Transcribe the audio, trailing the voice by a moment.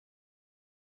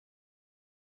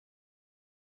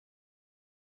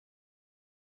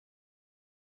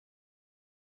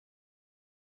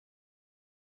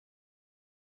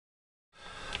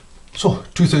So,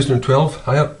 2012,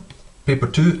 higher, paper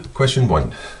 2, question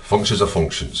 1. Functions are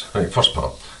functions. Right, first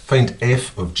part. Find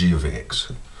f of g of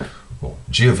x. Well,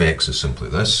 g of x is simply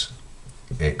this,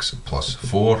 x plus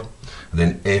 4, and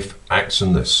then f acts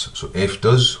on this. So f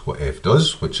does what f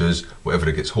does, which is whatever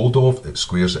it gets hold of, it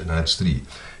squares it and adds 3.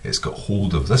 It's got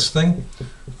hold of this thing,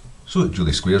 so it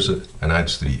duly squares it and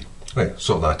adds 3. Right,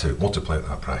 sort that out, multiply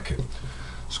that bracket.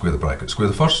 Square the bracket, square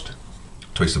the first,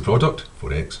 twice the product,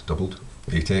 4x doubled,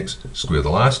 8x, square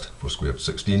the last, 4 squared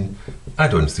 16,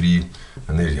 add on 3,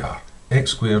 and there you are,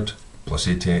 x squared plus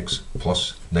 8x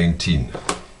plus 19.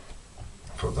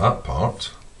 For that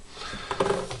part,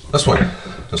 this one,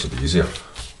 this will be easier.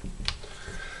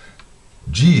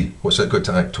 G, what's it got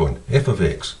to act on? F of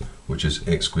x, which is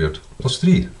x squared plus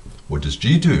 3. What does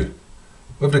G do?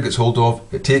 Whatever it gets hold of,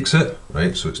 it takes it,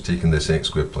 right? So it's taking this x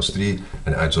squared plus 3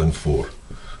 and adds on 4.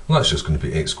 Well, that's just going to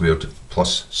be x squared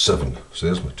plus 7. So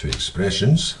there's my two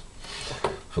expressions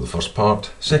for the first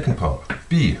part. Second part,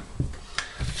 B.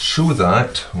 Show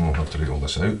that, I'll have to write all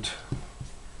this out.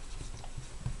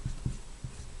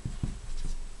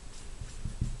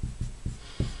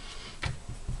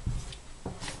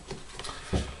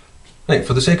 Right,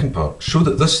 for the second part, show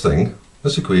that this thing,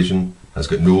 this equation, has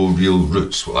got no real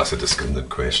roots. Well, that's a discriminant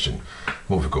question.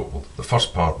 What have we got? Well, the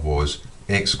first part was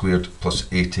x squared plus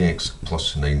 8x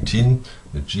plus 19.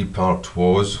 The G part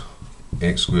was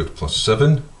x squared plus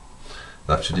 7.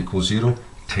 That should equal 0.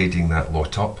 Tidying that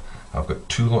lot up, I've got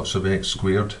two lots of x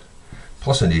squared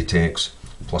plus an 8x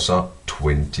plus a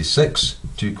 26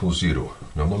 to equal 0.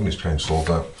 Now I'm not going to try and solve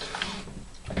that.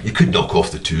 You could knock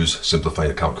off the 2's, simplify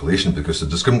the calculation, because the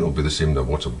discriminant will be the same no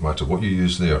matter what you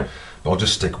use there. But I'll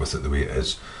just stick with it the way it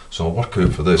is. So I'll work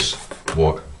out for this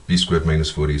what b squared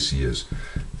minus 4ac is.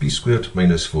 B squared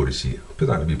minus 4ac. I'll put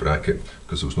that in a wee bracket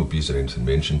because there was no b's or anything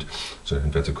mentioned. So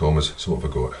inverted commas. So what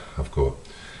have I got? I've got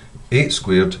 8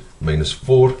 squared minus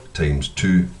 4 times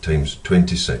 2 times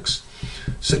 26.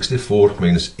 64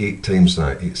 minus 8 times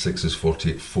that. 8 6 is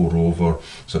 48, 4 over.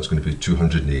 So that's going to be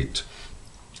 208.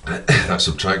 That's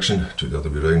subtraction, do it the other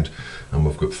way around, and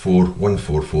we've got 4, 1,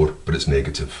 4, 4, but it's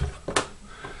negative.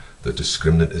 The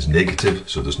discriminant is negative,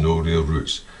 so there's no real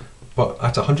roots. But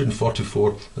at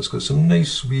 144, it's got some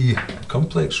nice wee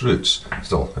complex roots.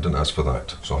 Still, I didn't ask for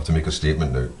that, so I'll have to make a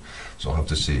statement now. So I'll have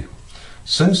to say,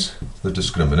 since the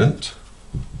discriminant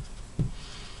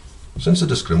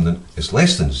is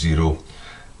less than 0,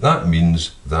 that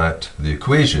means that the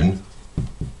equation,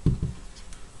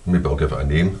 maybe I'll give it a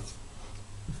name,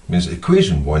 means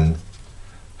equation 1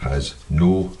 has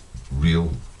no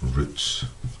real roots.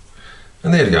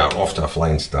 And there you are, off to a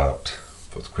flying start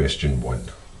for question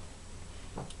 1.